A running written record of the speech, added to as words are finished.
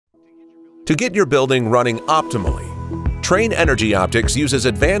To get your building running optimally, Trane Energy Optics uses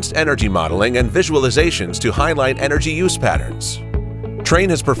advanced energy modeling and visualizations to highlight energy use patterns. Trane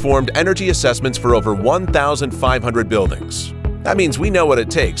has performed energy assessments for over 1,500 buildings. That means we know what it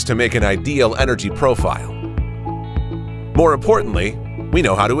takes to make an ideal energy profile. More importantly, we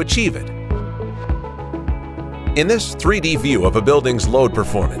know how to achieve it. In this 3D view of a building's load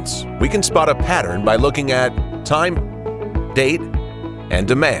performance, we can spot a pattern by looking at time, date, and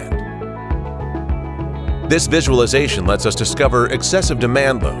demand. This visualization lets us discover excessive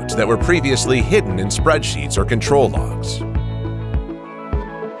demand loads that were previously hidden in spreadsheets or control logs.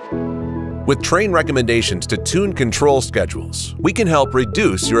 With Trane recommendations to tune control schedules, we can help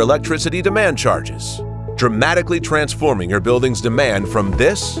reduce your electricity demand charges, dramatically transforming your building's demand from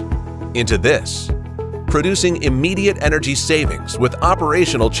this into this, producing immediate energy savings with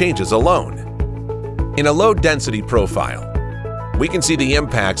operational changes alone. In a load density profile, we can see the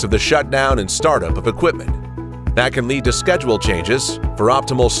impacts of the shutdown and startup of equipment. That can lead to schedule changes for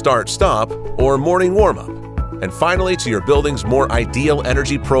optimal start-stop or morning warm-up, and finally to your building's more ideal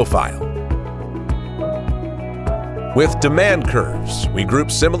energy profile. With demand curves, we group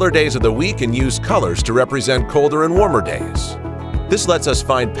similar days of the week and use colors to represent colder and warmer days. This lets us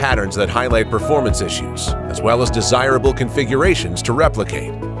find patterns that highlight performance issues, as well as desirable configurations to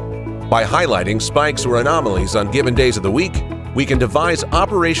replicate. By highlighting spikes or anomalies on given days of the week, we can devise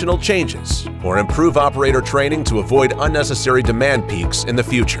operational changes or improve operator training to avoid unnecessary demand peaks in the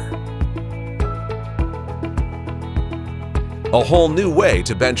future. A whole new way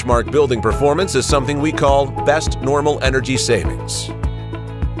to benchmark building performance is something we call best normal energy savings.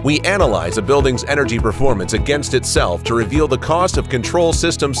 We analyze a building's energy performance against itself to reveal the cost of control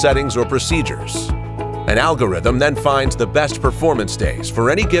system settings or procedures. An algorithm then finds the best performance days for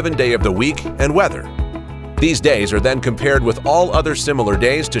any given day of the week and weather. These days are then compared with all other similar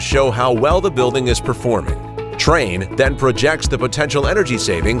days to show how well the building is performing. Trane then projects the potential energy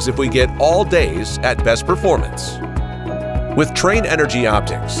savings if we get all days at best performance. With Trane Energy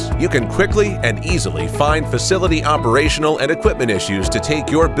Optics, you can quickly and easily find facility operational and equipment issues to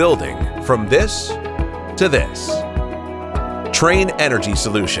take your building from this to this. Trane Energy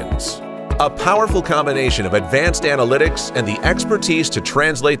Solutions, a powerful combination of advanced analytics and the expertise to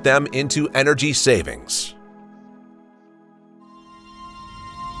translate them into energy savings.